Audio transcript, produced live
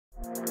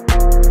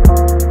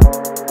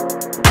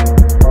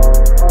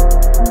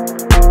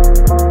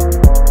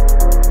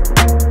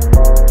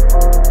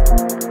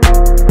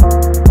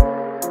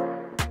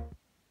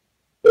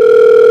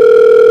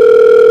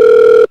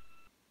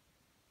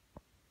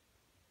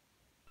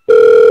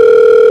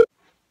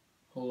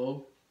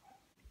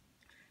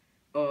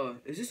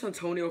Is this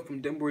Antonio from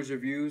Dem Boys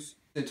Reviews?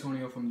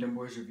 Antonio from Dem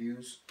Boys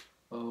Reviews.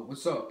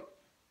 What's up?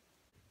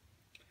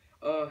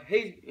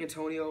 Hey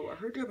Antonio, I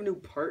heard you have a new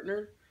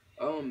partner.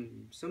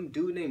 Some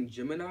dude named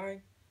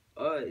Gemini.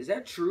 Is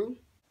that true?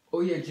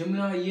 Oh yeah,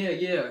 Gemini,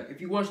 yeah. If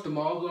you watched the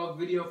mall vlog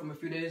video from a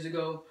few days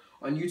ago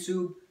on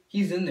YouTube,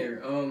 he's in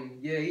there.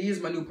 Yeah, he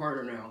is my new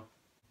partner now.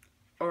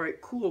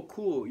 Alright,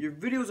 cool. Your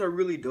videos are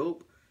really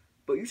dope,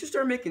 but you should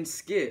start making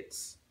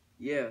skits.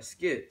 Yeah,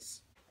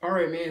 skits.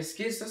 Alright man,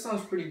 skits, that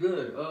sounds pretty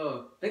good.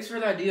 Thanks for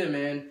the idea,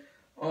 man.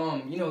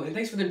 And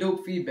thanks for the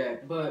dope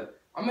feedback, but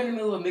I'm in the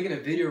middle of making a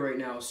video right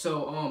now,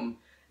 so,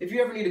 if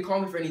you ever need to call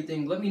me for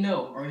anything, let me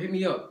know, or hit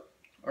me up.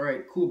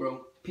 Alright, cool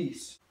bro,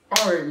 peace.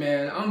 Alright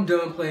man, I'm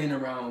done playing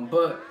around,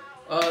 but,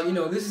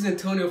 this is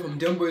Antonio from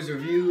Dem Boys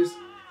Reviews,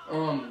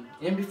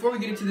 and before we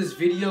get into this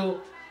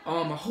video,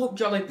 I hope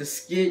y'all like the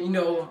skit,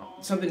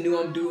 something new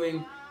I'm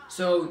doing,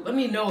 so let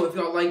me know if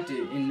y'all liked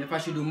it, and if I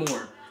should do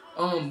more.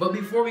 But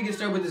before we get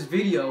started with this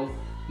video,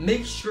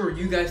 make sure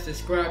you guys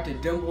subscribe to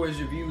Dem Boys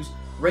Reviews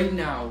right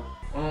now,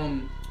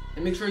 and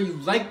make sure you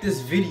like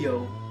this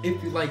video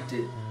if you liked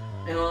it,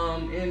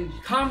 and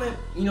comment,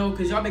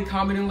 because y'all been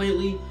commenting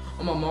lately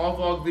on my mall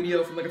vlog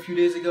video from like a few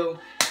days ago,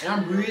 and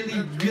I'm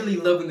really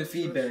loving the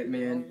feedback,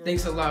 man.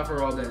 Thanks a lot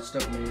for all that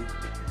stuff, man.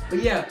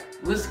 But yeah,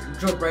 let's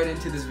jump right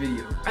into this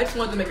video. I just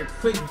wanted to make a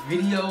quick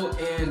video,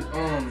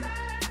 and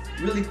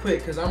really quick,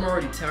 because I'm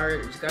already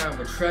tired. Just gotta have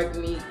a track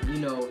meet,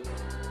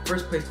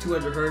 first place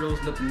 200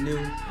 hurdles, nothing new.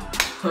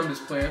 I'm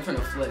just playing, I'm trying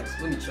to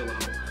flex, let me chill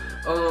out.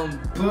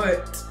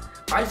 But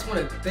I just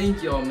want to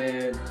thank y'all,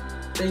 man.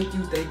 Thank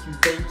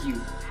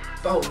you.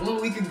 About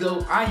 1 week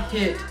ago, I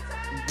hit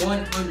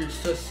 100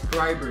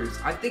 subscribers.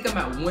 I think I'm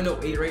at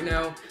 108 right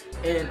now,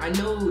 and I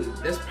know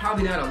that's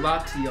probably not a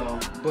lot to y'all,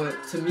 but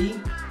to me,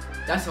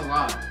 that's a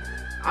lot.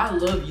 I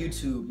love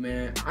YouTube,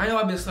 man. I know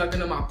I've been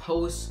slacking on my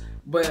posts,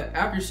 but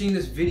after seeing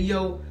this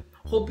video,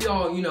 hope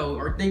y'all,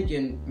 are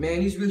thinking,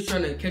 man, he's really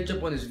trying to catch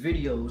up on his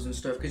videos and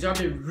stuff, because y'all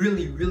been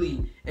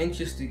really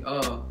anxious to,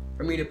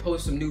 for me to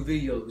post some new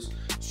videos.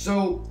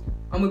 So,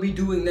 I'm gonna be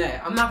doing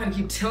that. I'm not gonna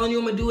keep telling you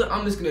I'm gonna do it,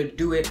 I'm just gonna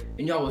do it,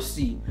 and y'all will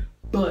see.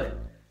 But,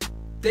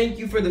 thank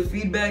you for the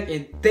feedback,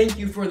 and thank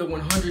you for the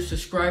 100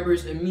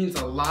 subscribers. It means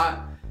a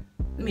lot.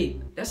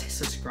 That's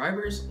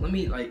subscribers?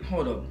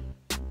 Hold up.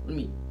 Let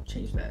me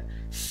change that.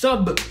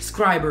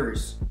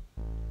 Subscribers.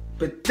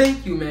 But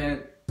thank you,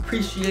 man.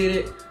 Appreciate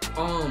it.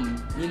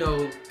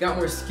 Got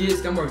more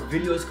skits, got more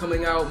videos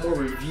coming out, more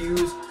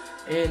reviews,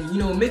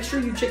 and make sure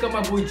you check out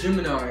my boy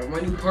Gemini, my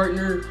new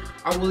partner.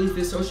 I will leave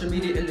his social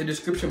media in the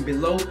description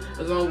below,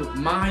 along with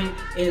mine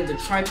and the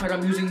tripod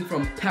I'm using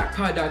from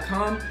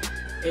packpod.com.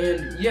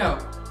 And yeah,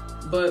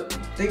 but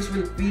thanks for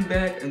the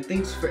feedback, and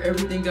thanks for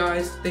everything,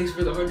 guys. Thanks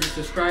for the 100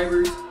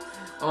 subscribers.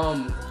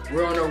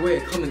 We're on our way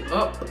coming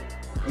up,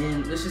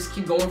 and let's just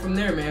keep going from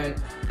there, man.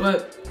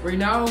 But right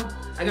now,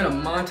 I got a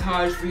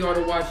montage for y'all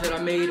to watch that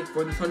I made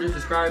for these 100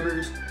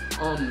 subscribers,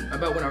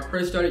 about when I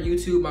first started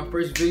YouTube, my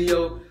first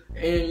video,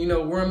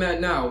 and where I'm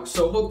at now.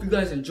 So hope you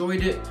guys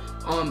enjoyed it.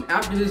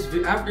 After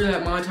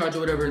that montage or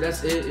whatever,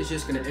 that's it. It's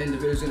just gonna end. The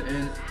video's gonna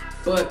end.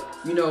 But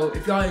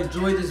if y'all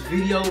enjoyed this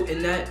video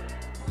and that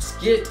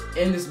skit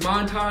and this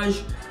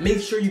montage,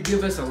 make sure you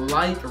give us a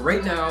like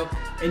right now,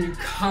 and you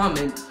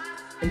comment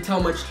and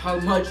tell how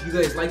much you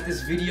guys like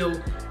this video,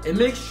 and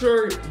make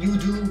sure you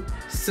do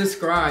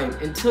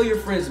subscribe and tell your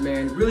friends,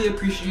 man. Really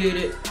appreciate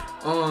it.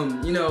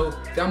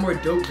 Got more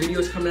dope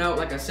videos coming out,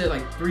 like I said,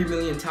 like 3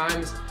 million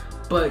times.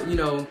 But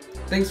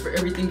thanks for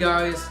everything,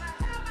 guys.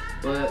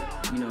 But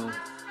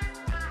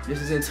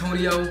this is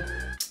Antonio.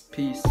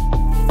 Peace.